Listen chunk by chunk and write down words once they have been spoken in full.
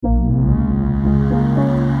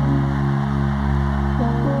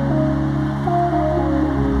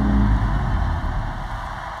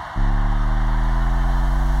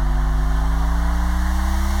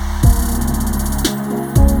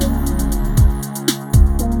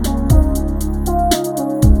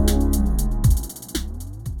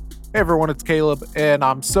everyone, it's Caleb, and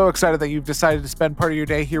I'm so excited that you've decided to spend part of your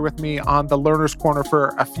day here with me on the Learner's Corner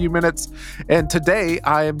for a few minutes. And today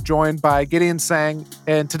I am joined by Gideon Tsang,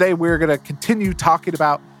 and today we're going to continue talking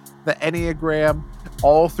about the Enneagram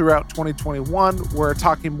all throughout 2021. We're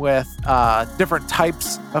talking with different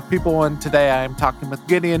types of people, and today I am talking with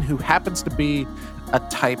Gideon, who happens to be a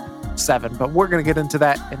type 7, but we're going to get into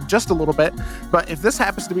that in just a little bit. But if this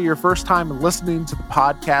happens to be your first time listening to the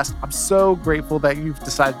podcast, I'm so grateful that you've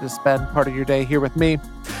decided to spend part of your day here with me.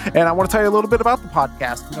 And I want to tell you a little bit about the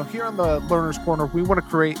podcast. Here on the Learner's Corner, we want to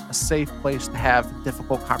create a safe place to have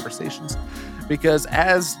difficult conversations, because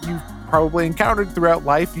as you've probably encountered throughout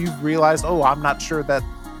life, you've realized, I'm not sure that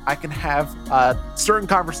I can have certain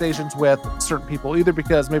conversations with certain people, either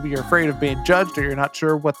because maybe you're afraid of being judged, or you're not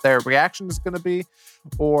sure what their reaction is going to be,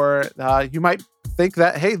 or you might think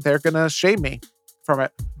that, hey, they're going to shame me from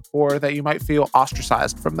it, or that you might feel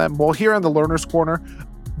ostracized from them. Well, here in the Learner's Corner,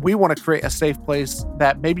 we want to create a safe place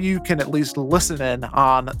that maybe you can at least listen in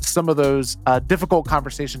on some of those difficult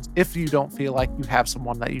conversations if you don't feel like you have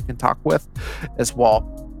someone that you can talk with as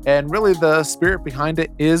well. And really the spirit behind it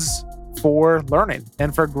is for learning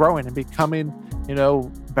and for growing and becoming,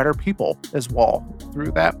 better people as well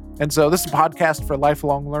through that. And so this is a podcast for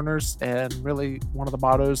lifelong learners. And really one of the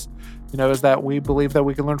mottos, is that we believe that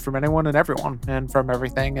we can learn from anyone and everyone, and from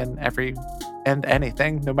everything and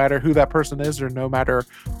anything, no matter who that person is or no matter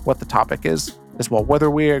what the topic is as well, whether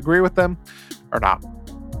we agree with them or not.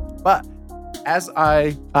 But as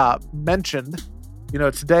I mentioned,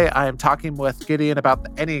 today I am talking with Gideon about the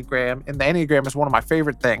Enneagram, and the Enneagram is one of my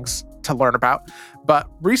favorite things to learn about. But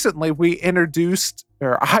recently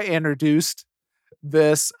I introduced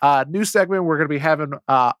this new segment. We're going to be having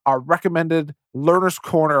our recommended Learner's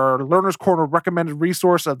Corner recommended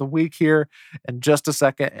resource of the week here in just a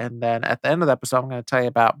second. And then at the end of the episode, I'm going to tell you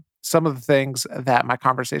about some of the things that my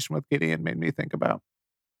conversation with Gideon made me think about.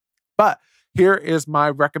 But here is my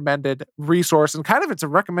recommended resource, and it's a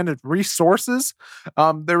recommended resources.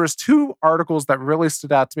 There was two articles that really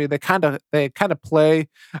stood out to me. They kind of play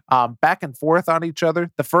back and forth on each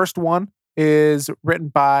other. The first one is written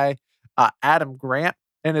by Adam Grant,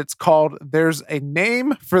 and it's called "There's a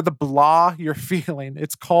Name for the Blah You're Feeling."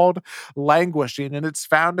 It's called "Languishing," and it's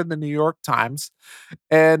found in the New York Times.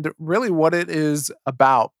 And really, what it is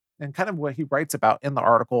about, and kind of what he writes about in the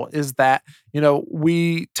article, is that,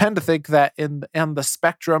 we tend to think that in the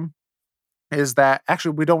spectrum is that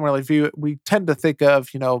actually we don't really view it. We tend to think of,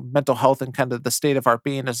 mental health and kind of the state of our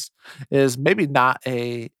being is maybe not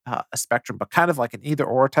a spectrum, but kind of like an either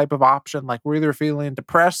or type of option. Like we're either feeling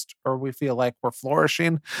depressed or we feel like we're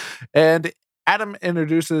flourishing. And Adam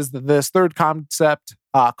introduces this third concept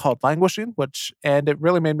called languishing, and it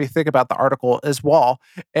really made me think about the article as well.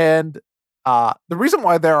 And the reason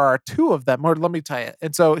why there are two of them, or let me tell you.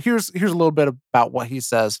 And so here's a little bit about what he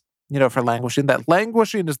says, for languishing, that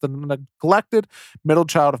languishing is the neglected middle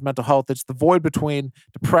child of mental health. It's the void between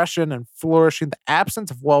depression and flourishing, the absence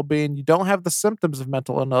of well-being. You don't have the symptoms of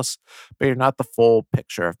mental illness, but you're not the full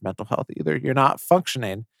picture of mental health either. You're not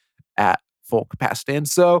functioning at full capacity. And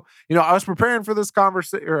so, I was preparing for this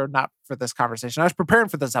conversation, or not for this conversation. I was preparing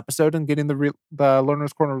for this episode and getting the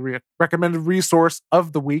Learner's Corner recommended resource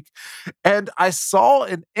of the week. And I saw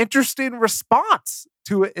an interesting response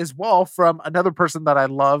to it as well from another person that I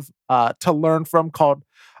love to learn from, called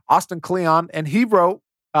Austin Kleon. And he wrote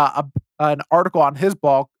an article on his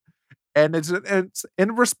blog, and it's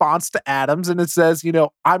in response to Adam's. And it says,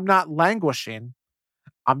 I'm not languishing,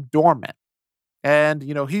 I'm dormant. And,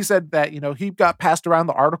 he said that, he got passed around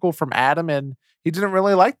the article from Adam, and he didn't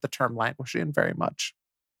really like the term languishing very much.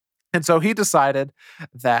 And so he decided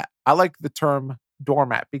that I like the term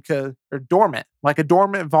dormant, like a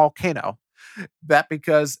dormant volcano.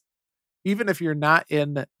 Because even if you're not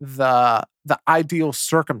in the ideal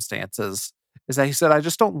circumstances, is that he said, I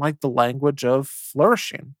just don't like the language of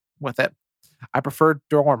flourishing with it. I prefer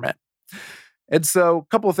dormant. And so a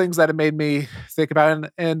couple of things that it made me think about,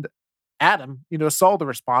 and Adam, saw the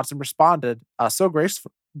response and responded so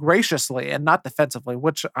graciously and not defensively,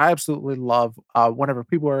 which I absolutely love whenever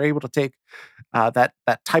people are able to take that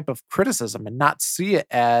type of criticism and not see it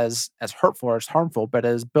as hurtful or as harmful, but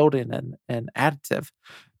as building and additive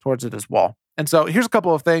towards it as well. And so here's a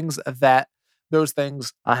couple of things that those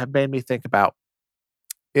things have made me think about,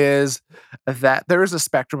 is that there is a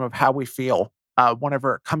spectrum of how we feel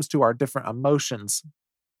whenever it comes to our different emotions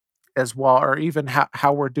as well, or even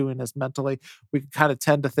how we're doing as mentally. We can kind of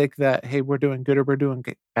tend to think that, hey, we're doing good or we're doing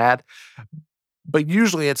bad, but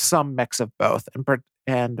usually it's some mix of both.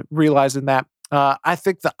 And realizing that, I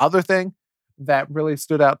think the other thing that really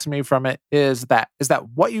stood out to me from it is that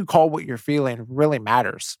what you call what you're feeling really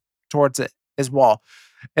matters towards it as well.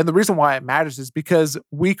 And the reason why it matters is because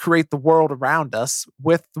we create the world around us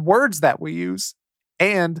with the words that we use.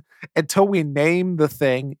 And until we name the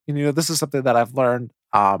thing, and this is something that I've learned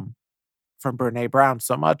from Brene Brown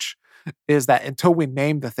so much, is that until we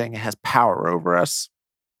name the thing, it has power over us.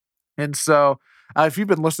 And so if you've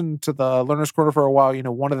been listening to the Learner's Corner for a while,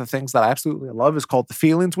 one of the things that I absolutely love is called the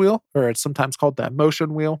feelings wheel, or it's sometimes called the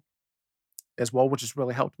emotion wheel as well, which has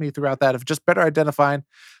really helped me throughout that of just better identifying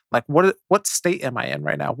like what state am I in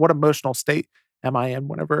right now? What emotional state am I in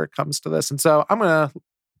whenever it comes to this? And so I'm going to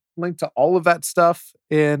link to all of that stuff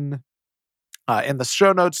in the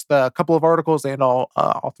show notes, the couple of articles, and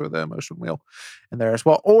I'll throw the emotion wheel in there as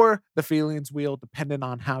well, or the feelings wheel, depending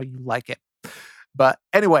on how you like it. But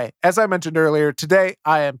anyway, as I mentioned earlier, today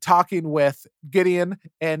I am talking with Gideon,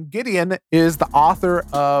 and Gideon is the author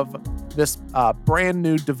of this brand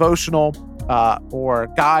new devotional or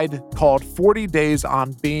guide called 40 Days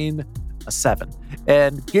on Being a 7.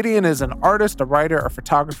 And Gideon is an artist, a writer, a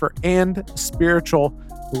photographer, and a spiritual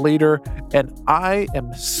leader. And I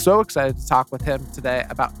am so excited to talk with him today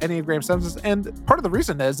about Enneagram 7s. And part of the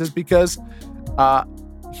reason is because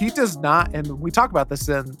he does not, and we talk about this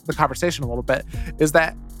in the conversation a little bit, is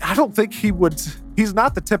that I don't think he's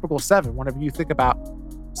not the typical 7 whenever you think about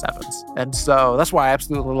 7s. And so that's why I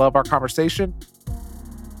absolutely love our conversation.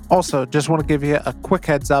 Also, just want to give you a quick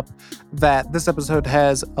heads up that this episode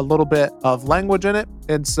has a little bit of language in it.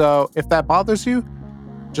 And so if that bothers you,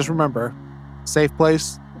 just remember, safe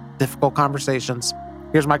place, difficult conversations.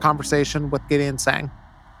 Here's my conversation with Gideon Tsang.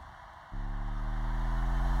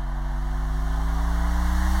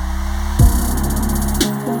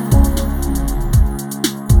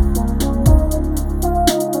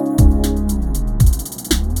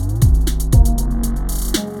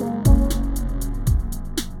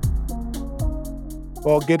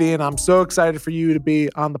 Well, Gideon, I'm so excited for you to be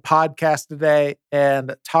on the podcast today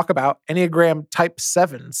and talk about Enneagram Type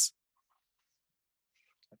 7s.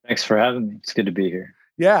 Thanks for having me. It's good to be here.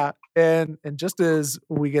 Yeah. And just as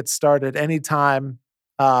we get started, anytime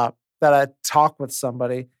that I talk with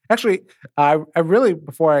somebody, actually, I really,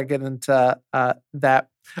 before I get into that,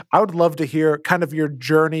 I would love to hear kind of your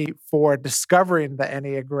journey for discovering the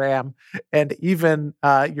Enneagram and even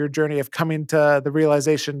your journey of coming to the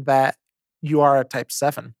realization that you are a Type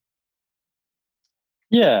 7.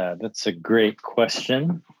 Yeah, that's a great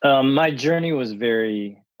question. My journey was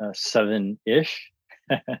very 7-ish.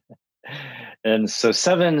 And so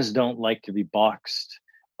 7s don't like to be boxed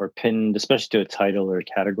or pinned, especially to a title or a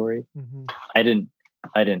category. Mm-hmm. I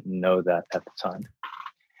didn't know that at the time.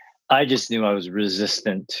 I just knew I was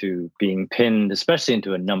resistant to being pinned, especially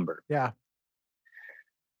into a number. Yeah.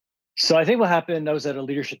 So I think what happened, I was at a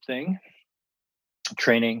leadership thing,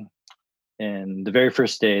 training. And the very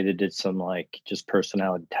first day they did some like just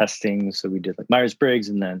personality testing. So we did like Myers-Briggs,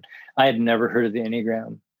 and then I had never heard of the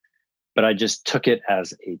Enneagram, but I just took it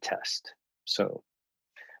as a test. So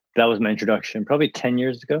that was my introduction, probably 10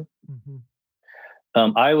 years ago.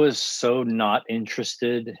 Mm-hmm. I was so not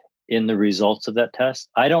interested in the results of that test.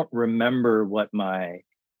 I don't remember what my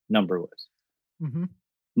number was. Mm-hmm.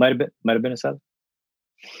 Might have been a 7.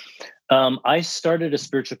 I started a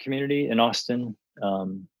spiritual community in Austin.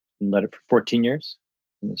 And led it for 14 years.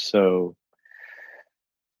 And so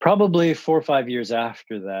probably 4 or 5 years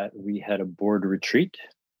after that, we had a board retreat,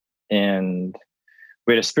 and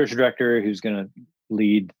we had a spiritual director who's going to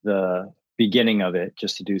lead the beginning of it,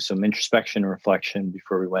 just to do some introspection and reflection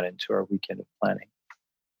before we went into our weekend of planning.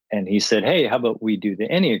 And he said, "Hey, how about we do the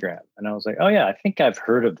Enneagram?" And I was like, "Oh yeah, I think I've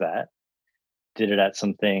heard of that." Did it at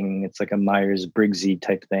something. It's like a Myers-Briggsy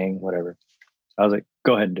type thing, whatever. I was like,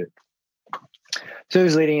 "Go ahead and do it." So he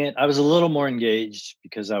was leading it. I was a little more engaged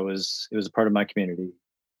because it was a part of my community.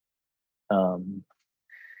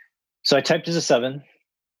 So I typed as a 7.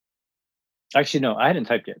 Actually, no, I hadn't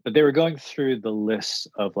typed yet, but they were going through the list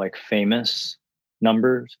of like famous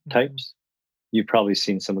numbers types. You've probably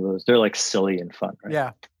seen some of those. They're like silly and fun, right?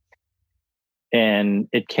 Yeah. And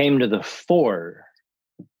it came to the 4,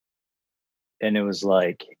 and it was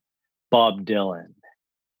like Bob Dylan,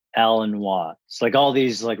 Alan Watts, like all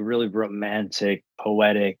these like really romantic,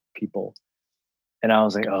 poetic people. And I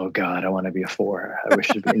was like, "Oh God, I want to be a 4. I wish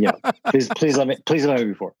to be, please let me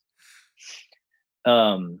be 4."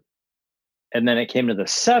 And then it came to the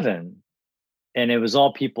 7, and it was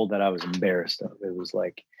all people that I was embarrassed of. It was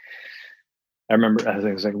like, I remember, I think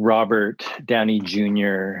it was like Robert Downey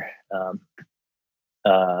Jr.,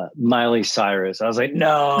 Miley Cyrus. I was like,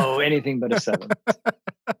 no, anything but a 7.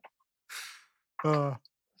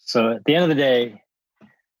 So at the end of the day,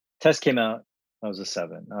 test came out. I was a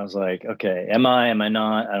 7. I was like, okay, am I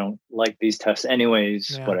not? I don't like these tests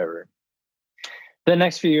anyways, Yeah. whatever. The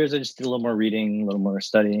next few years, I just did a little more reading, a little more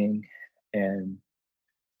studying, and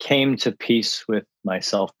came to peace with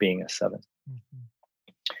myself being a 7. Mhm.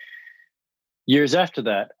 Years after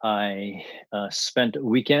that, I spent a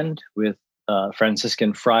weekend with a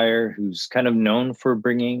Franciscan friar who's kind of known for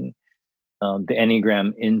bringing the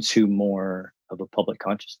Enneagram into more of a public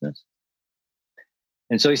consciousness.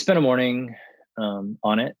 And so he spent a morning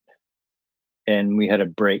on it, and we had a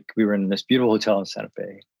break. We were in this beautiful hotel in Santa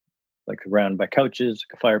Fe, like around by couches,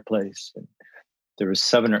 like a fireplace, and there was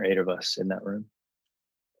 7 or 8 of us in that room.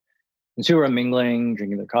 And so we were mingling,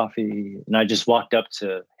 drinking their coffee, and I just walked up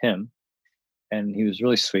to him, and he was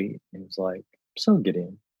really sweet. He was like, "So,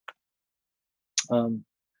 Gideon,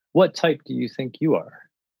 what type do you think you are?"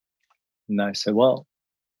 And I said, "Well,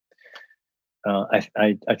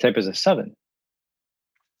 I type as a 7."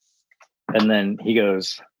 And then he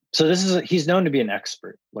goes, "So he's known to be an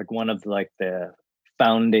expert, like one of the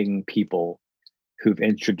founding people who've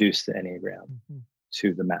introduced the Enneagram Mhm.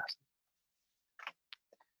 to the masses."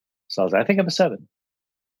 So I was like, "I think I'm a 7."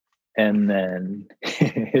 And then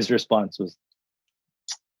his response was,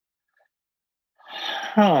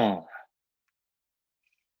 "Huh.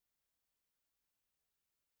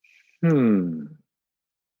 Hmm."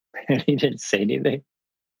 And he didn't say anything.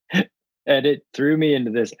 And it threw me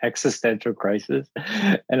into this existential crisis.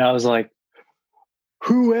 And I was like,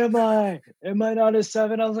 "Who am I? Am I not a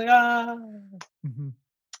 7?" I was like, ah. Mhm.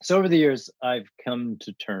 So over the years, I've come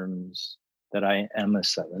to terms that I am a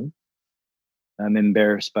 7. I'm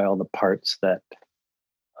embarrassed by all the parts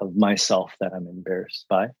of myself that I'm embarrassed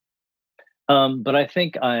by. But I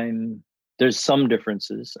think there's some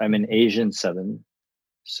differences. I'm an Asian 7.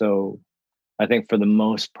 So I think for the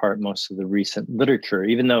most part, most of the recent literature,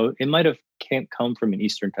 even though it might have can't come from an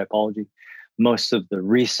Eastern typology, most of the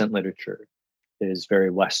recent literature is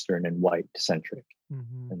very Western and white centric.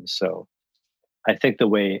 Mhm. And so I think the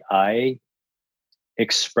way I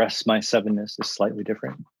express my 7ness is slightly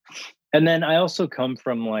different. And then I also come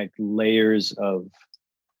from like layers of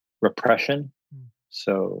repression. Mm.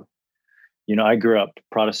 So, I grew up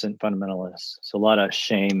Protestant fundamentalist. So a lot of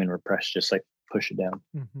shame and repress, just like push it down.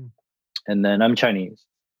 Mhm. And then I'm Chinese.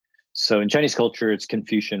 So in Chinese culture, it's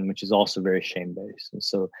Confucian, which is also very shame based. And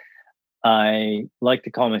so I like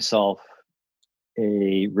to call myself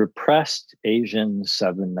a repressed Asian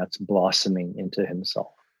 7 that's blossoming into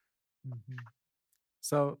himself. Mhm.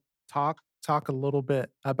 So talk a little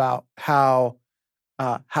bit about how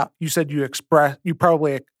you said you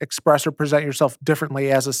probably express or present yourself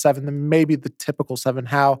differently as a 7 than maybe the typical 7.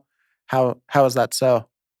 How is that so?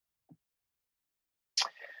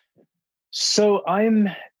 So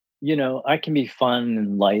I can be fun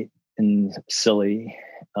and light and silly,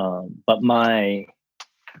 but my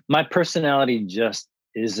personality just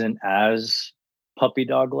isn't as puppy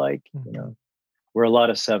dog like. Mhm. Where a lot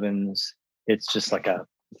of 7s, it's like,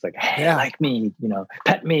 hey, Yeah. like me,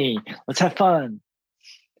 pet me, let's have fun.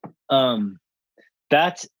 Um,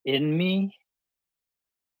 that's in me,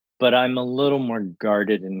 but I'm a little more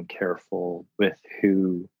guarded and careful with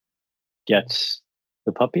who gets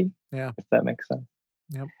the puppy, Yeah. if that makes sense.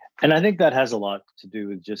 Yep. And I think that has a lot to do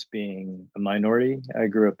with just being a minority. I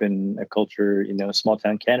grew up in a culture, small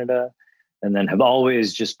town Canada, and then have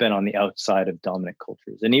always just been on the outside of dominant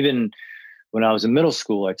cultures. And even when I was in middle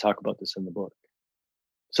school, I talk about this in the book.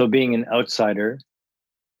 So being an outsider,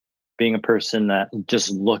 being a person that just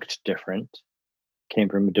looked different, came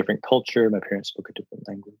from a different culture. My parents spoke a different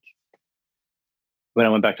language. When I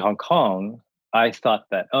went back to Hong Kong, I thought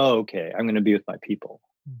that, oh, okay, I'm going to be with my people.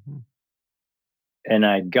 Mhm. And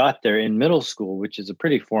I got there in middle school, which is a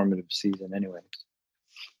pretty formative season, anyways.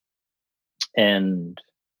 And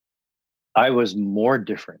I was more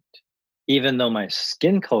different, even though my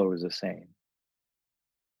skin color was the same.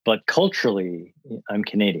 But culturally, I'm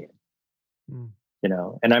Canadian, Mm.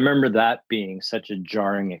 And I remember that being such a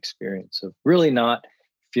jarring experience of really not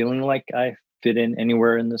feeling like I fit in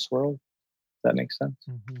anywhere in this world. If that makes sense.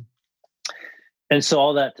 Mhm. And so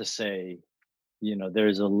all that to say,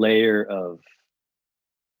 there's a layer of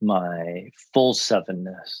my full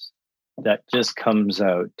 7ness that just comes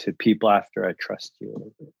out to people after I trust you a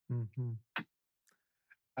little bit. Mhm.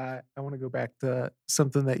 I wanna go back to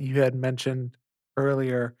something that you had mentioned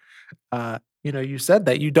earlier. You said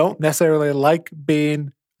that you don't necessarily like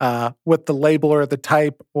being, with the label or the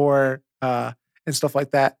type or, and stuff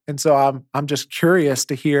like that, and so I'm just curious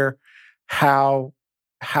to hear how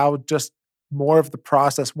just more of the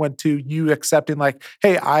process went to you accepting like,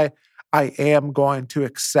 "Hey, I am going to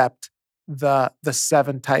accept the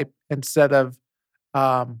 7 type instead of,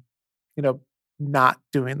 um, you know, not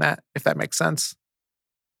doing that, if that makes sense.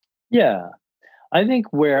 Yeah. I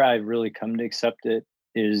think where I really come to accept it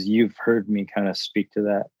is you've heard me kind of speak to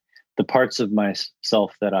that. The parts of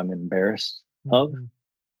myself that I'm embarrassed of. Mhm.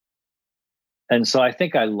 And so I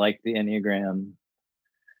think I like the Enneagram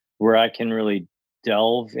where I can really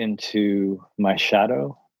delve into my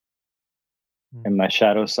shadow and my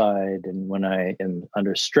shadow side. And when I am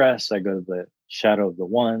under stress, I go to the shadow of the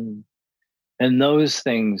one. And those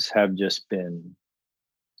things have just been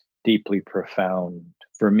deeply profound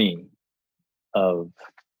for me of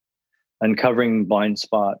uncovering blind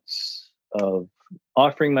spots, of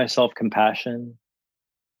offering myself compassion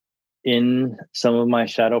in some of my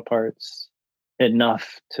shadow parts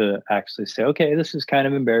enough to actually say, okay, this is kind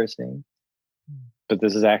of embarrassing, but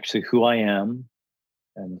this is actually who I am.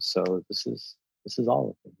 And so this is all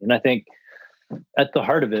of me. And I think at the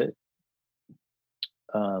heart of it,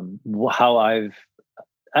 how I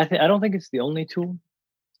don't think it's the only tool,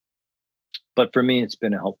 but for me, it's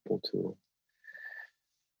been a helpful tool.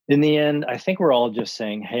 In the end, I think we're all just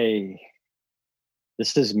saying, hey,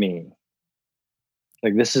 this is me.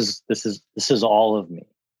 Like this is all of me.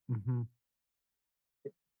 Mhm.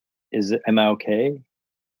 Am I okay?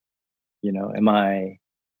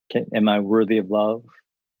 Am I worthy of love?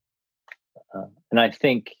 And I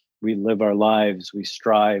think we live our lives, we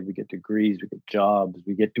strive, we get degrees, we get jobs,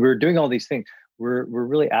 we're doing all these things. We're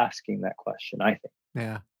really asking that question, I think.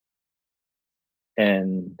 Yeah.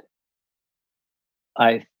 And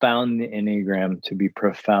I found the Enneagram to be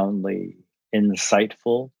profoundly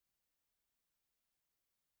insightful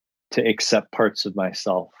to accept parts of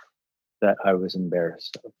myself that I was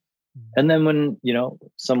embarrassed of. And then when,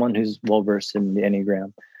 someone who's well versed in the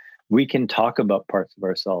Enneagram, we can talk about parts of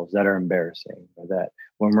ourselves that are embarrassing or that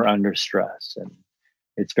when we're under stress, and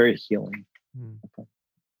it's very healing. Mm.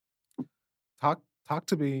 Talk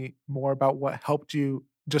to me more about what helped you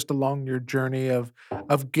just along your journey of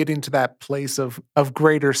getting to that place of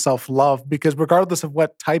greater self-love, because regardless of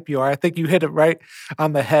what type you are, I think you hit it right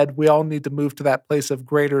on the head. We all need to move to that place of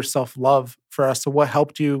greater self-love for us. So what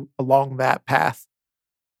helped you along that path?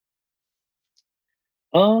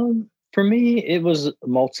 For me, it was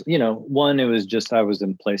one, it was just I was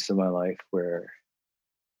in a place in my life where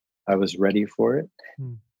I was ready for it.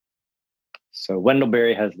 Mm. So Wendell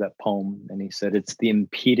Berry has that poem, and he said, "It's the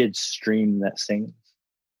impeded stream that sings."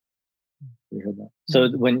 You heard that? So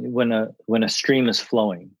when a stream is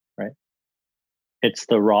flowing, right? It's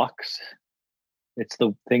the rocks, it's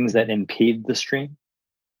the things that impede the stream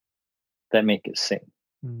that make it sing.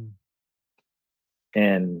 Mm.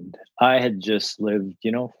 And I had just lived,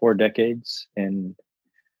 4 decades, and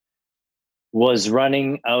was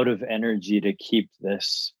running out of energy to keep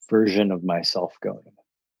this version of myself going,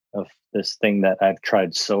 of this thing that I've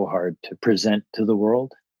tried so hard to present to the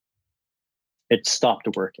world. It stopped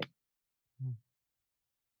working.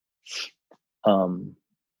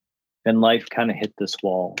 And life kind of hit this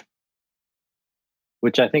wall,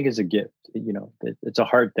 which I think is a gift. It's a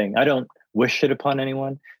hard thing. I don't wish it upon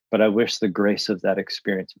anyone, but I wish the grace of that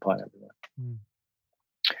experience upon everyone. Mm.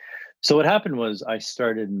 So what happened was I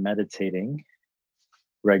started meditating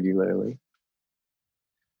regularly.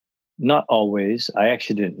 Not always. I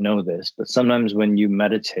actually didn't know this, but sometimes when you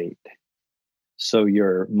meditate, so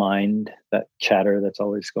your mind, that chatter that's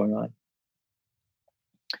always going on,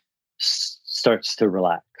 starts to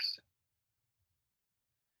relax.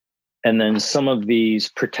 And then some of these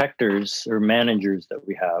protectors or managers that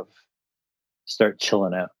we have start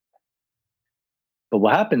chilling out. But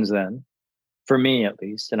what happens then, for me at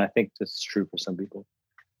least, and I think this is true for some people,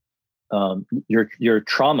 your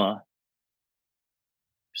trauma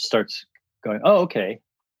starts going, oh, okay,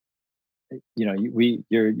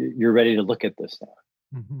 you're ready to look at this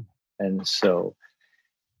now. Mm-hmm. And so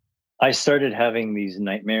I started having these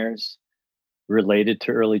nightmares related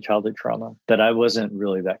to early childhood trauma that I wasn't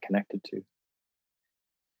really that connected to,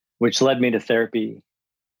 which led me to therapy,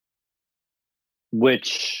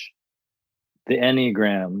 which the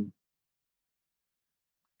Enneagram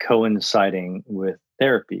coinciding with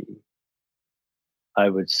therapy, I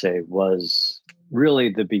would say, was really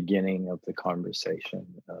the beginning of the conversation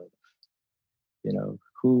of,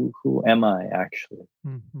 who am I actually?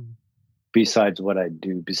 Mm-hmm. Besides what I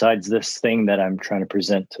do, besides this thing that I'm trying to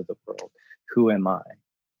present to the world, who am I?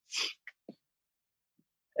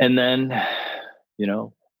 And then,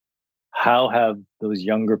 how have those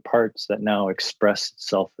younger parts that now express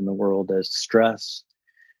itself in the world as stress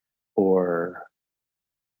or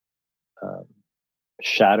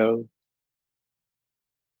shadow,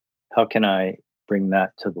 how can I bring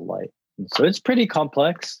that to the light? And so it's pretty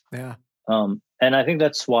complex. Yeah. And I think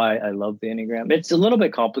that's why I love the Enneagram. It's a little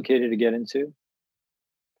bit complicated to get into.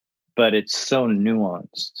 but it's so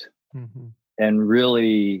nuanced Mm-hmm. and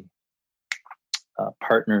really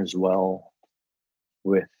partners well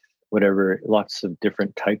with lots of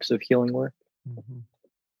different types of healing work. Mm-hmm.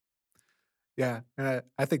 Yeah, and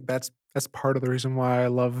I think that's part of the reason why I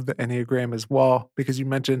love the Enneagram as well, because you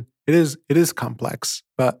mentioned it is complex,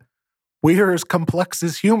 but we are as complex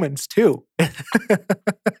as humans too.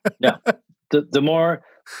 Yeah. The more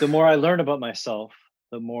I learn about myself,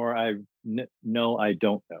 the more I know I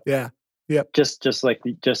don't know. Yeah. Yep. Just like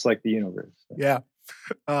the universe. Yeah.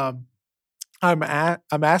 Um, I'm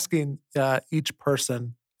asking each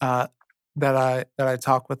person that I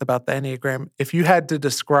talk with about the Enneagram, if you had to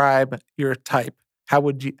describe your type, how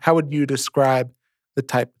would you describe the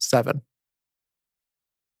type 7?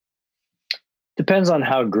 Depends on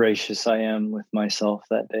how gracious I am with myself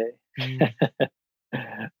that Mm,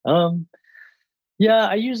 day. um, yeah,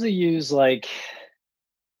 I usually use like,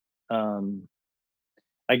 um,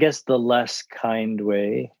 I guess the less kind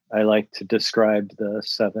way I like to describe the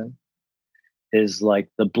 7 is like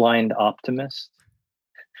the blind optimist,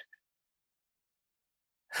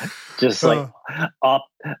 just like oh, op-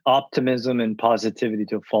 optimism and positivity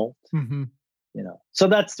to a fault, mhm, So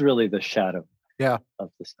that's really the shadow yeah. of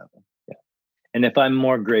the 7. Yeah. And if I'm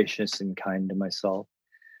more gracious and kind to myself,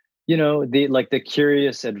 the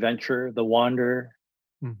curious adventurer, the wanderer,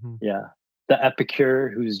 Mhm, yeah, the epicure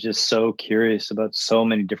who's just so curious about so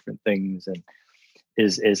many different things and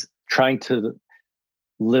is trying to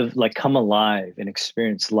live, like, come alive and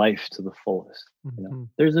experience life to the fullest. mhm,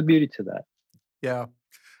 There's a beauty to that. yeah.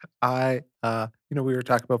 We were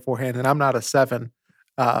talking beforehand, and I'm not a 7,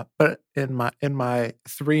 but in my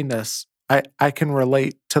 3-ness, I can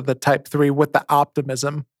relate to the type 3 with the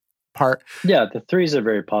optimism part. Yeah, the threes are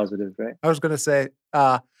very positive, right? I was gonna say,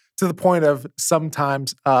 to the point of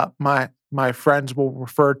sometimes, my friends will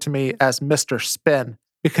refer to me as Mr. Spin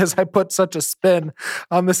because I put such a spin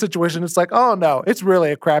on the situation. It's like, "Oh, no, it's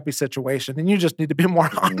really a crappy situation, and you just need to be more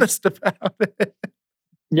Mhm. honest about it."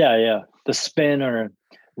 Yeah, yeah. The spin or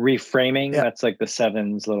reframing, Yeah, that's like the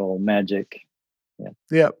 7's little magic.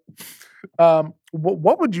 Yeah. yeah.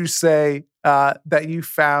 What would you say that you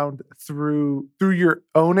found through your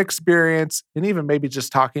own experience, and even maybe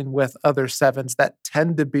just talking with other 7s that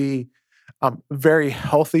tend to be very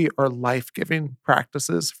healthy or life giving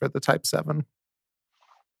practices for the type 7?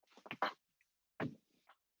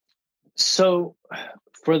 So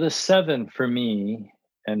for the 7, for me,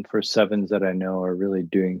 and for 7s that I know are really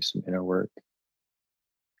doing some inner work,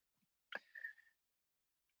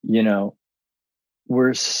 you know,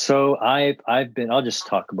 I've been, I'll just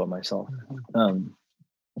talk about myself. Mhm, Um,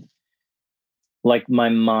 like my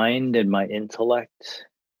mind and my intellect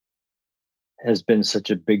has been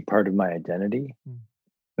such a big part of my identity. mm,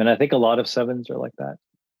 And I think a lot of 7s are like that.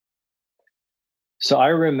 So I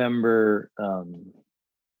remember,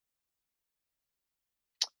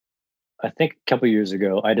 I think a couple years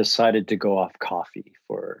ago, I decided to go off coffee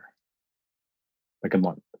for like a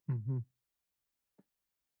month. mhm,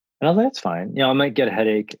 And I was like, that's fine. I might get a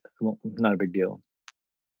headache. Well, not a big deal.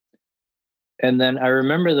 And then I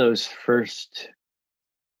remember those first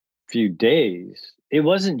few days, it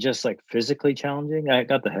wasn't just like physically challenging. I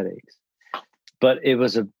got the headaches, but it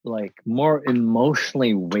was a like more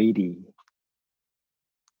emotionally weighty.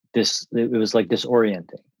 It was like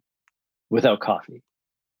disorienting without coffee.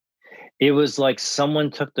 It was like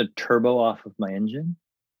someone took the turbo off of my engine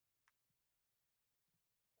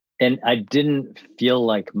and I didn't feel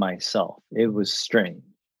like myself. It mm, was strange.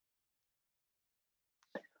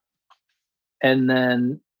 And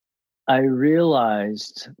then I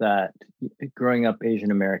realized that growing up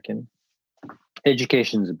Asian American,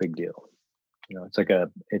 education is a big deal. It's like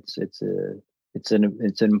it's an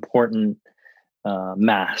important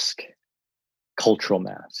mask, cultural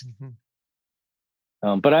mask.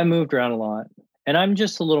 mhm, But I moved around a lot, and I'm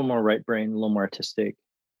just a little more right brain, a little more artistic,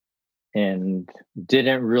 and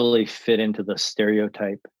didn't really fit into the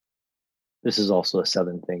stereotype. This is also a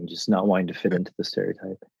 7 thing, just not wanting to fit into the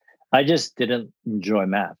stereotype. I just didn't enjoy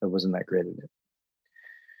math. I wasn't that great at it.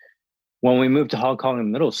 When we moved to Hong Kong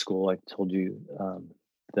in middle school, I told you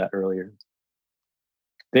that earlier,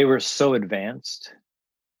 they were so advanced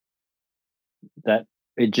that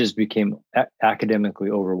it just became academically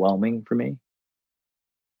overwhelming for me.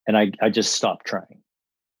 And I just stopped trying.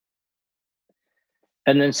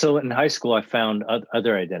 And then so in high school, I found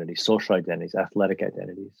other identities, social identities, athletic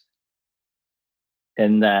identities.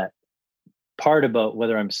 And that part about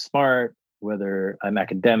whether I'm smart, whether I'm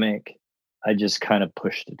academic, I just kind of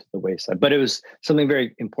pushed it to the wayside. But it was something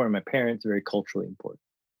very important. My parents, very culturally important.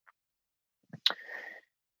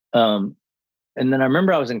 Um, and then I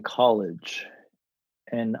remember I was in college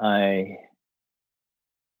and I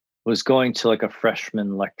was going to like a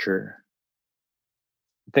freshman lecture.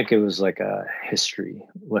 I think it was like a history,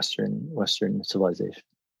 Western civilization.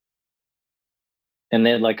 And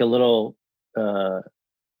they had like a little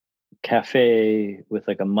cafe with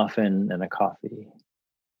like a muffin and a coffee.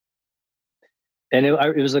 And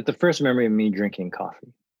it was like the first memory of me drinking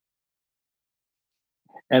coffee.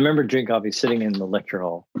 And I remember drinking coffee sitting in the lecture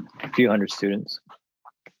hall, a few hundred students.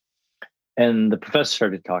 And the professor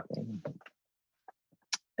started talking.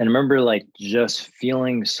 And I remember like just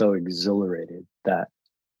feeling so exhilarated that,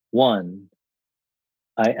 one,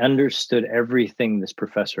 I understood everything this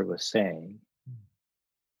professor was saying.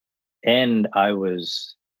 And I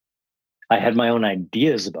had my own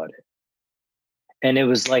ideas about it. And it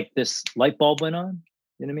was like this light bulb went on.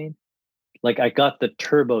 You know what I mean? Like I got the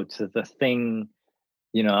turbo to the thing.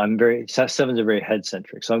 You know, sevens are very head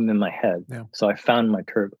centric. So I'm in my head. Yeah. So I found my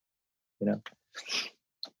turbo, you know?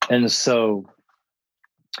 And so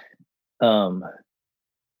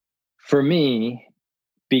for me,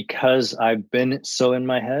 because I've been so in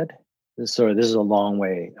my head, this is a long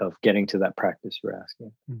way of getting to that practice you're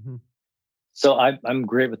asking. Mm-hmm. So I'm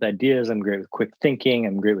great with ideas. I'm great with quick thinking.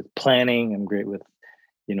 I'm great with planning. I'm great with,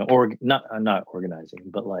 you know, not organizing,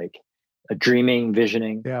 but like dreaming,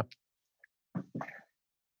 visioning. Yeah.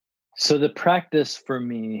 So the practice for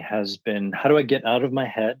me has been, how do I get out of my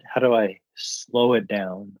head? How do I slow it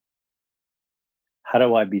down? How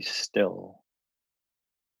do I be still?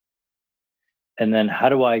 And then how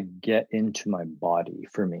do I get into my body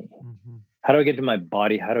for me? Mm-hmm. How do I get to my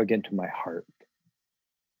body? How do I get into my heart?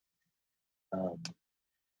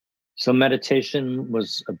 So meditation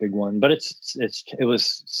was a big one, but it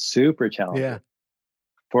was super challenging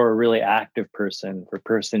for a really active person, for a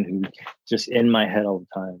person who just in my head all the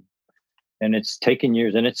time. And it's taken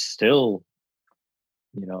years, and it's still,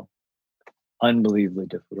 you know, unbelievably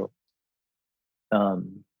difficult.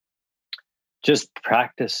 Just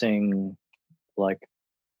practicing like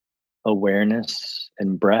awareness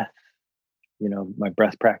and breath, you know, my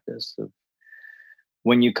breath practice of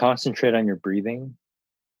when you concentrate on your breathing,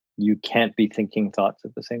 you can't be thinking thoughts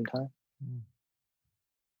at the same time.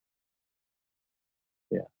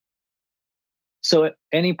 Yeah. So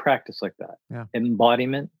any practice like that,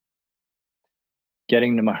 embodiment,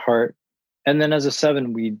 getting to my heart. And then as a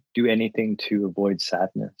 7, we do anything to avoid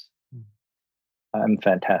sadness. I'm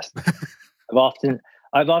fantastic.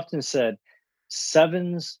 I've often said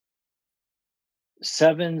sevens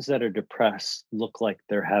that are depressed look like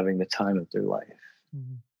they're having the time of their life.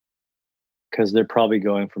 Because they're probably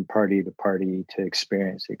going from party to party to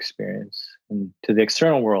experience to experience. And to the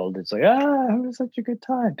external world, it's like, it was such a good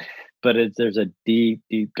time. But there's a deep,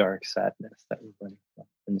 deep, dark sadness that we're running from.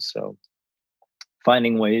 And so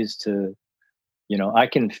finding ways to, you know, I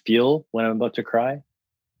can feel when I'm about to cry.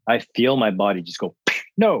 I feel my body just go,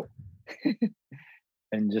 no.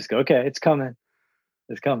 And just go, okay, it's coming.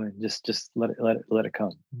 It's coming. Just let it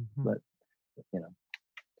come. Mm-hmm. You know.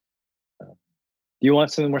 Do you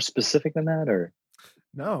want something more specific than that, or?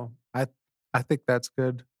 No, I think that's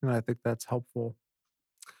good, and I think that's helpful.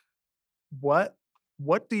 What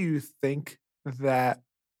do you think that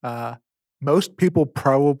most people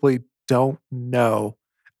probably don't know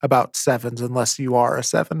about sevens unless you are a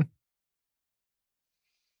 7?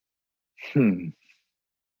 It's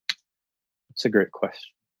a great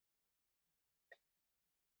question.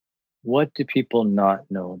 What do people not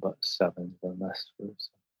know about sevens unless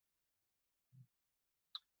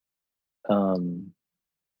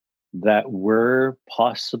that we're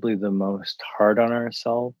possibly the most hard on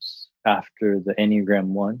ourselves after the Enneagram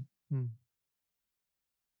 1.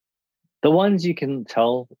 The ones you can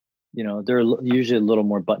tell, you know, they're usually a little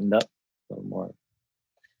more buttoned up, a little more.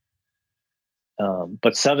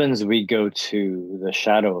 But sevens, we go to the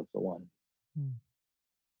shadow of the 1.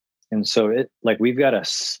 And so we've got a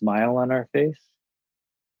smile on our face,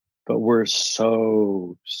 but we're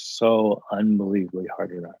so unbelievably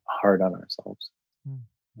hard on ourselves.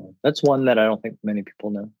 That's one that I don't think many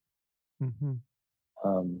people know.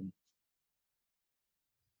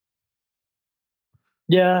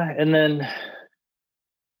 Yeah, and then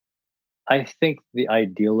I think the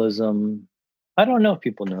idealism, I don't know if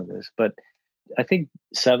people know this, but I think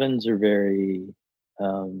sevens are very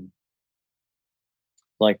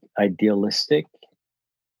idealistic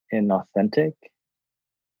and authentic.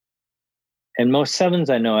 And most sevens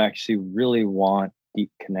I know actually really want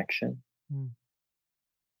deep connection,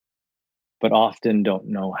 but often don't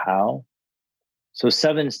know how. So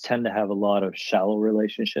sevens tend to have a lot of shallow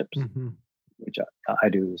relationships, which I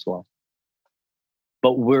do as well.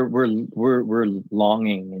 But we're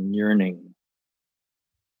longing and yearning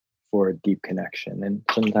for a deep connection. And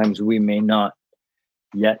sometimes we may not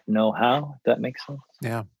yet know how, if that makes sense.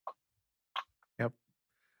 Yeah. Yep.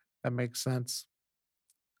 That makes sense.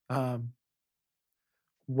 Um,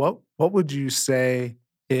 what would you say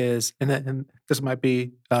is, and this might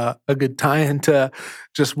be a good tie into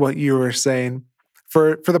just what you were saying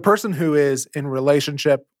for the person who is in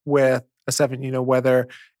relationship with a seven, whether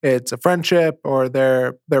it's a friendship or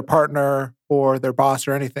their partner or their boss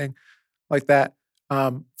or anything like that.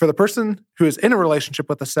 For the person who is in a relationship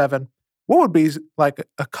with a seven, what would be like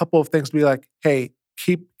a couple of things to be like, hey,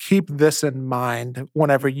 keep this in mind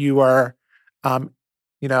whenever you are,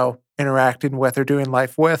 interacting with or doing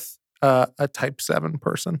life with a type seven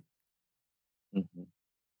person. Mhm.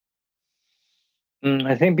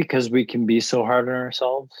 I think because we can be so hard on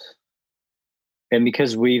ourselves, and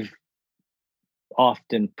because we've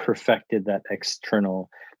often perfected that external,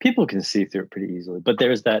 people can see through it pretty easily, but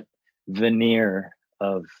there's that veneer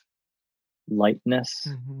of lightness,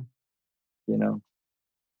 Mm-hmm. you know,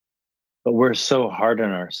 but we're so hard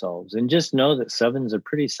on ourselves. And just know that sevens are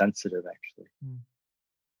pretty sensitive, actually.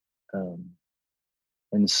 Um,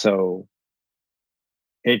 and so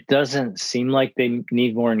it doesn't seem like they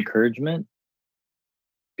need more encouragement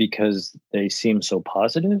because they seem so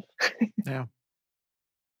positive. Yeah.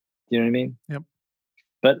 You know what I mean? Yep.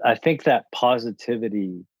 But I think that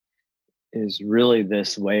positivity is really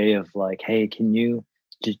this way of like, hey, can you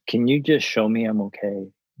just show me I'm okay?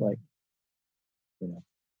 Like, you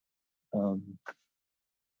know,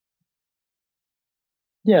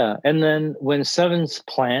 yeah. And then when sevens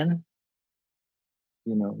plan,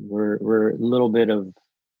 we're a little bit of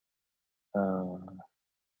uh,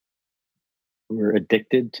 we're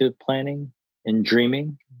addicted to planning and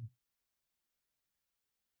dreaming.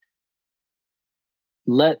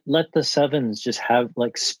 Let the sevens just have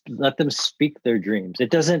like let them speak their dreams. It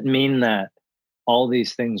doesn't mean that all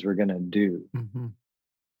these things we're gonna do. Mm-hmm.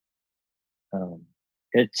 Um,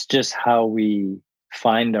 it's just how we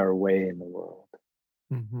find our way in the world.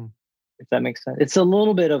 Mm-hmm. If that makes sense, it's a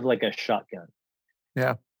little bit of like a shotgun,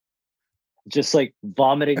 Yeah. just like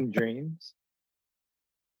vomiting dreams,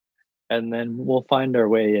 and then we'll find our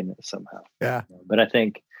way in it somehow. Yeah. But I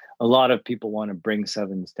think a lot of people want to bring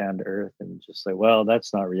sevens down to earth and just say, well,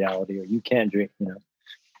 that's not reality, or you can't dream,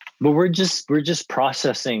 but we're just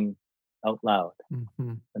processing out loud.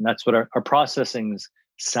 Mm-hmm. And that's what our processings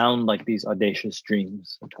sound like, these audacious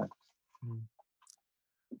dreams sometimes.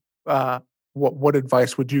 What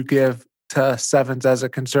advice would you give to sevens as it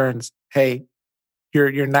concerns, hey,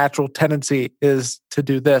 your natural tendency is to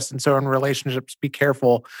do this, and so in relationships, be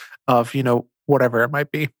careful of whatever it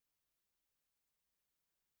might be.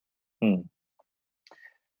 Hmm.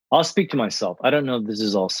 I'll speak to myself. I don't know if this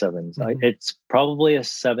is all sevens. Mm-hmm. It's probably a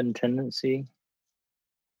seven tendency.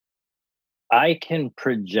 I can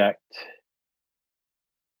project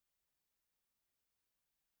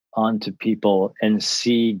onto people and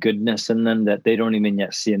see goodness in them that they don't even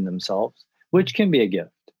yet see in themselves, which can be a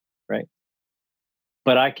gift, right?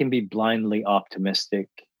 But I can be blindly optimistic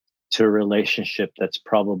to a relationship that's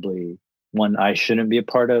probably one I shouldn't be a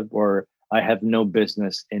part of, or I have no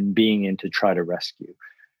business in being in to try to rescue.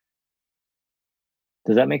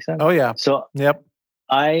 Does that make sense? Oh yeah. So Yep.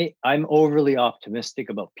 I'm overly optimistic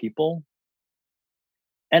about people.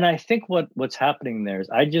 And I think what's happening there is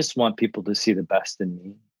I just want people to see the best in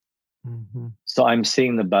me. Mm-hmm. So I'm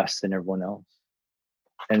seeing the best in everyone else.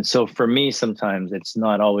 And so for me, sometimes it's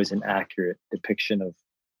not always an accurate depiction of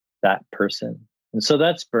that person. And so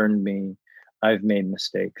that's burned me. I've made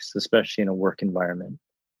mistakes, especially in a work environment,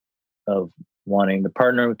 of wanting to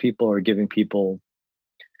partner with people or giving people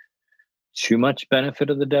too much benefit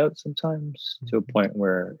of the doubt sometimes, to a point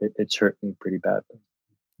where it's hurt me pretty badly.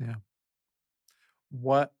 Yeah.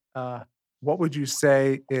 What what would you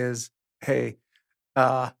say is, hey,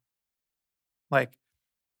 uh like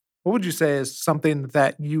what would you say is something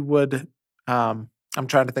that you would I'm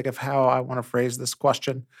trying to think of how I want to phrase this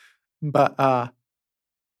question, but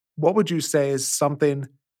what would you say is something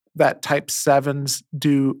that type sevens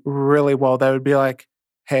do really well that would be like,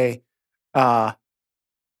 hey, uh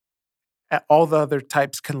all the other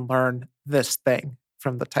types can learn this thing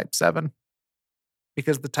from the type seven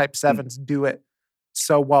because the type sevens do it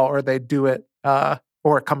so well, or they do it,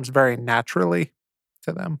 or it comes very naturally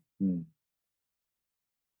to them. Mm-hmm.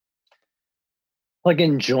 Like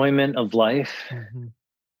enjoyment of life. Mm-hmm.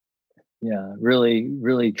 Yeah, really,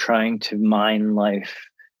 really trying to mine life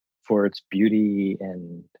for its beauty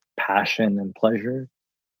and passion and pleasure,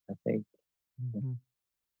 I think. Mm-hmm.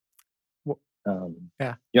 Well,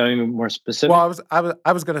 yeah. You want to be more Well, specific?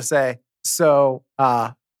 I was gonna say, so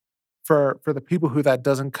for the people who that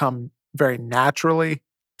doesn't come very naturally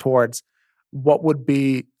towards, what would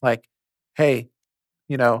be like, hey,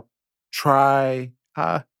 try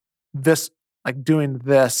this, like doing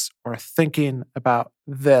this or thinking about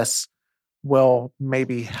this will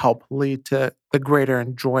maybe help lead to the greater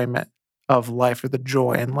enjoyment of life or the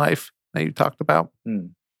joy in life that you talked about?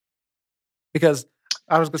 Mm. Because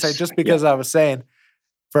I was gonna say, just Yeah. because I was saying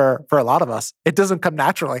for a lot of us, it doesn't come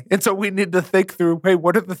naturally. And so we need to think through, hey,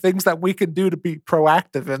 what are the things that we can do to be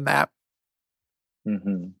proactive in that?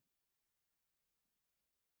 Hmm.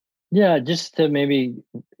 Yeah, just to maybe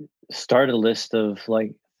start a list of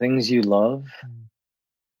like things you love Mm.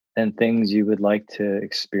 and things you would like to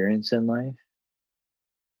experience in life,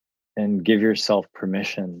 and give yourself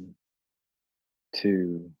permission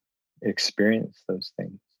to experience those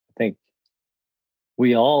things. I think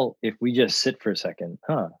we all, if we just sit for a second,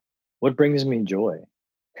 what brings me joy?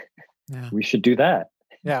 Yeah. We should do that.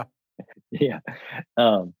 Yeah. Yeah.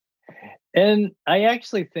 Um, and I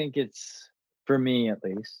actually think it's, for me at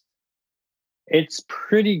least, it's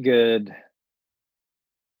pretty good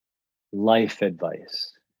life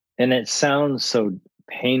advice. And it sounds so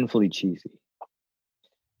painfully cheesy.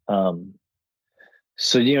 Um,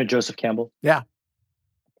 so, Joseph Campbell? Yeah.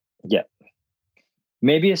 Yeah.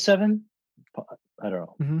 Maybe a seven? I don't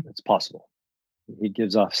know. Hmm. It's possible. He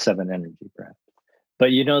gives off seven energy, perhaps. But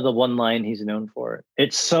the one line he's known for?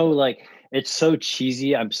 It's so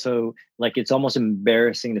cheesy. I'm so like, it's almost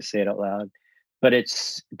embarrassing to say it out loud, but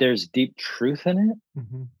there's deep truth in it.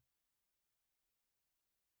 Hmm.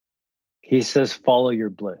 He says, follow your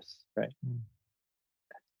bliss, right? Mm.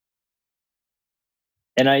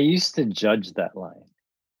 And I used to judge that line.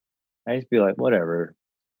 I used to be like, whatever,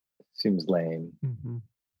 seems lame, Hmm.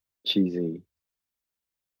 cheesy.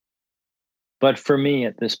 But for me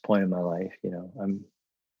at this point in my life, I'm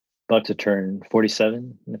about to turn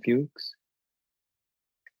 47 in a few weeks.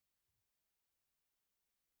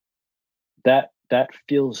 That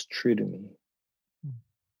feels true to me,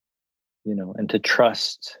 and to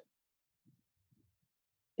trust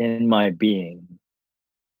in my being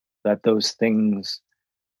that those things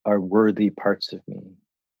are worthy parts of me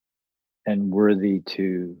and worthy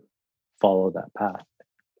to follow that path.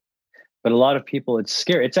 But a lot of people, it's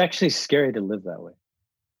scary. It's actually scary to live that way.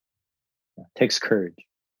 It takes courage.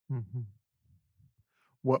 Hmm.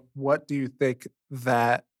 What do you think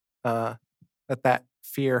that that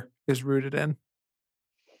fear is rooted in?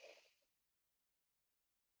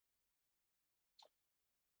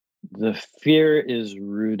 The fear is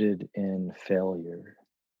rooted in failure.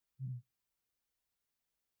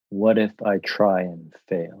 What if I try and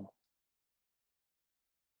fail?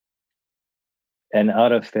 And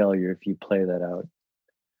out of failure, if you play that out,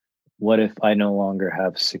 what if I no longer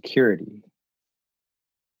have security?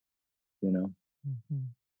 You know? Mhm.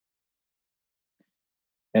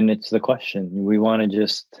 And it's the question, we want to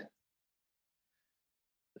just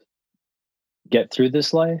get through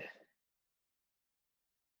this life,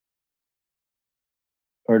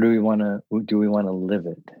 or do we want to live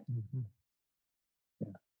it? Mhm. Yeah.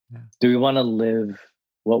 Yeah. Do we want to live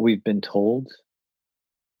what we've been told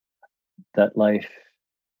that life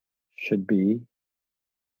should be,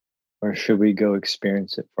 or should we go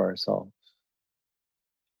experience it for ourselves?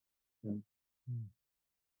 Yeah. Mm.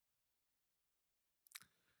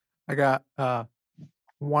 I got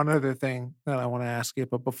one other thing that I want to ask you,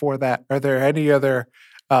 but before that, are there any other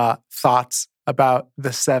thoughts about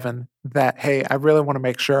the seven that, hey, I really want to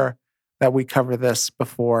make sure that we cover this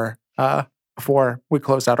before we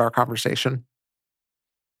close out our conversation?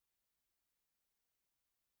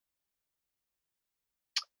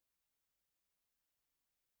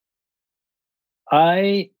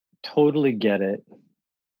 I totally get it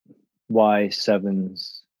why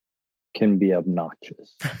sevens can be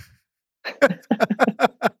obnoxious.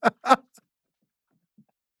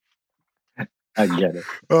 I get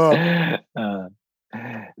Oh. it.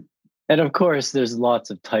 And of course, there's lots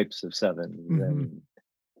of types of sevens Hmm. and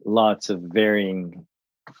lots of varying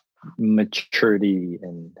maturity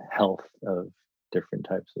and health of different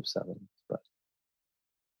types of sevens. But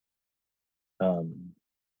um,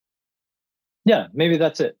 yeah, maybe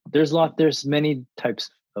that's it. There's many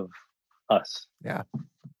types of us. Yeah.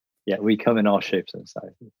 Yeah, we come in all shapes and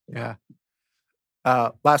sizes. Yeah.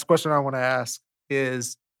 Last question I want to ask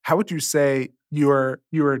is, how would you say you are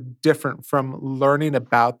different from learning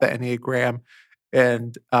about the Enneagram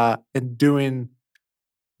and doing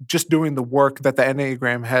the work that the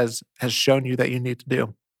Enneagram has shown you that you need to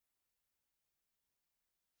do?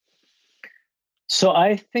 So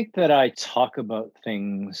I think that I talk about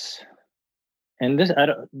things, and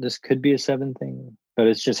this could be a seven thing, but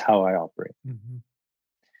it's just how I operate. Mhm.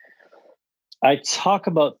 I talk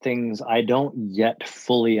about things I don't yet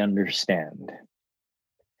fully understand,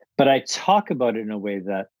 but I talk about it in a way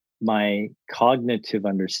that my cognitive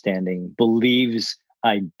understanding believes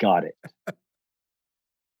I got it.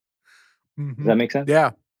 Does that make sense?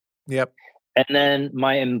 Yeah. Yep. And then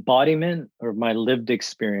my embodiment or my lived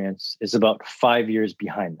experience is about 5 years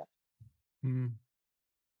behind that. Mm.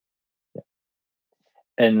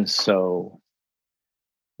 And so,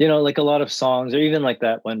 like a lot of songs, or even like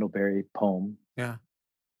that Wendell Berry poem, Yeah.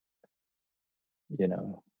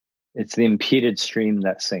 it's the impeded stream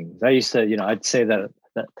that sings. I used to, I'd say that,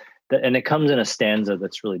 and it comes in a stanza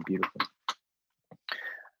that's really beautiful.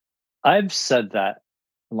 I've said that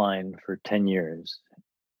line for 10 years,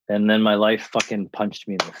 and then my life fucking punched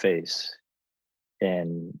me in the face.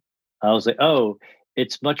 And I was like, oh,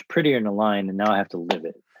 it's much prettier in a line, and now I have to live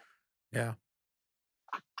it. Yeah.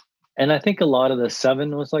 And I think a lot of the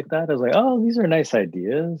 7 was like that. I was like, oh, these are nice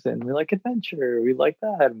ideas, and we like adventure. We like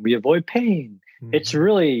that. We avoid pain. It's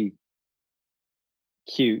really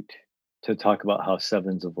cute to talk about how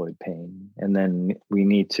 7s avoid pain, and then we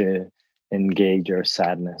need to engage our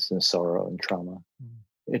sadness and sorrow and trauma.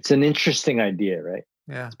 It's an interesting idea, right?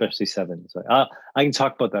 Yeah. Especially 7s. I can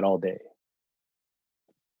talk about that all day.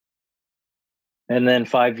 And then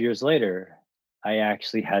 5 years later, I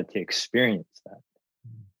actually had to experience that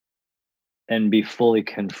and be fully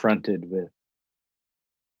confronted with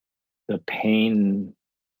the pain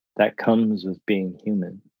that comes with being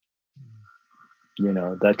human.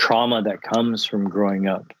 The trauma that comes from growing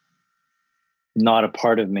up not a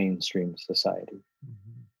part of mainstream society.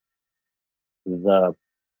 The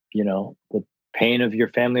pain of your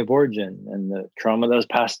family of origin and the trauma that was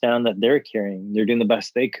passed down that they're carrying. They're doing the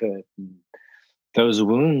best they could. Those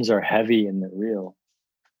wounds are heavy and they're real.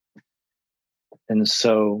 And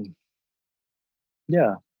so,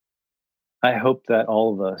 yeah, I hope that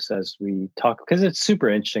all of us, as we talk, because it's super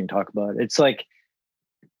interesting to talk about, it's like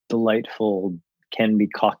delightful, can be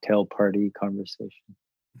cocktail party conversation.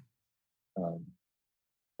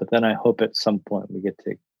 But then I hope at some point we get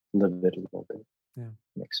to live it a little bit,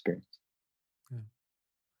 experience. Yeah.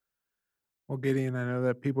 Well, Gideon, I know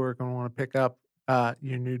that people are going to want to pick up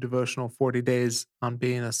your new devotional 40 Days on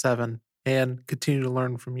Being a 7 and continue to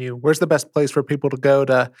learn from you. Where's the best place for people to go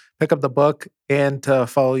to pick up the book and to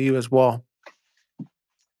follow you as well?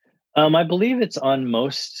 I believe it's on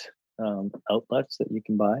most outlets that you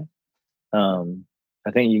can buy.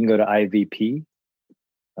 I think you can go to IVP.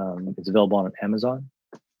 It's available on Amazon.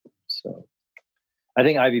 So I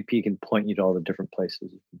think IVP can point you to all the different places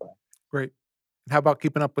you can buy. Great. How about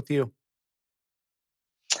keeping up with you?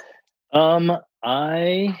 Let's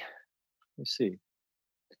see.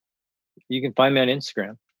 You can find me on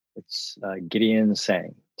Instagram. It's Gideon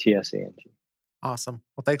Tsang, Tsang. Awesome.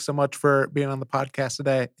 Well, thanks so much for being on the podcast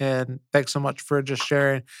today. And thanks so much for just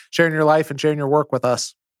sharing your life and sharing your work with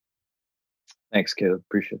us. Thanks, Caleb.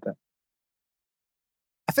 Appreciate that.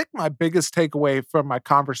 I think my biggest takeaway from my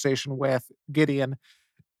conversation with Gideon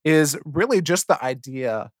is really just the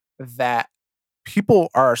idea that people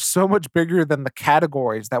are so much bigger than the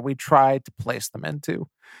categories that we try to place them into.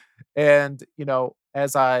 And,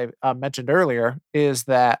 as I mentioned earlier, is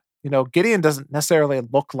that, Gideon doesn't necessarily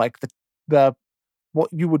look like the what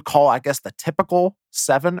you would call, I guess, the typical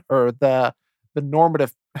 7 or the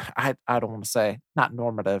normative. I don't want to say not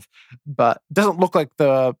normative, but doesn't look like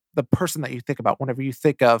the person that you think about whenever you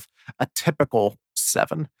think of a typical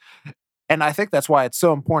 7. And I think that's why it's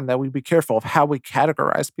so important that we be careful of how we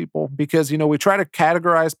categorize people, because, we try to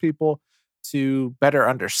categorize people to better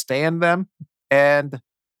understand them. And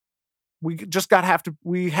we have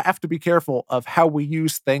to be careful of how we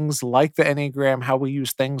use things like the Enneagram, how we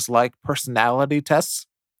use things like personality tests,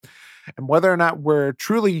 and whether or not we're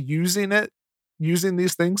truly using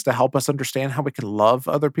these things to help us understand how we can love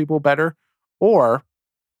other people better, or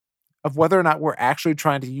of whether or not we're actually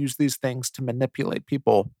trying to use these things to manipulate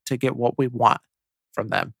people to get what we want from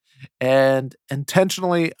them. And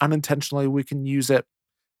intentionally, unintentionally, we can use it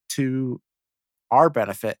to our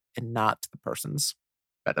benefit and not to the person's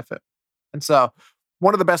benefit. And so,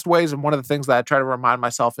 one of the best ways and one of the things that I try to remind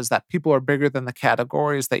myself is that people are bigger than the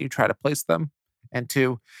categories that you try to place them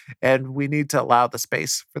into, and we need to allow the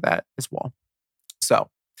space for that as well. So,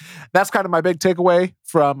 that's kind of my big takeaway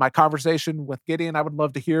from my conversation with Gideon. I would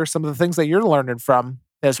love to hear some of the things that you're learning from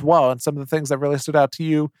as well, and some of the things that really stood out to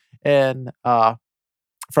you and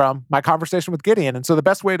from my conversation with Gideon. And so the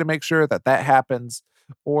best way to make sure that that happens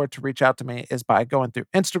or to reach out to me is by going through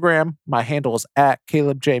Instagram. My handle is at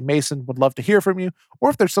Caleb J. Mason. Would love to hear from you. Or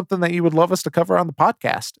if there's something that you would love us to cover on the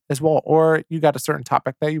podcast as well, or you got a certain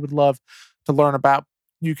topic that you would love to learn about,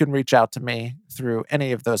 you can reach out to me through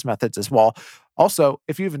any of those methods as well. Also,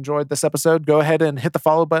 if you've enjoyed this episode, go ahead and hit the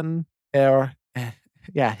follow button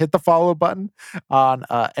hit the follow button on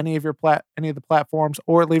any of the platforms,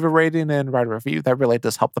 or leave a rating and write a review. That really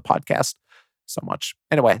does help the podcast so much.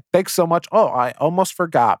 Anyway, thanks so much. Oh, I almost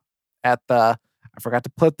forgot I forgot to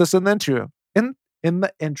put this in the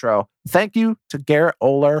intro. Thank you to Garrett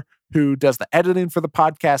Oler, who does the editing for the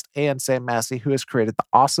podcast, and Sam Massey, who has created the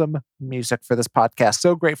awesome music for this podcast.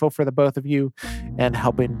 So grateful for the both of you and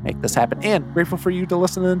helping make this happen, and grateful for you to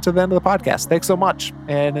listen to the end of the podcast. Thanks so much.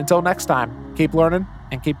 And until next time, keep learning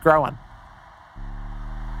and keep growing.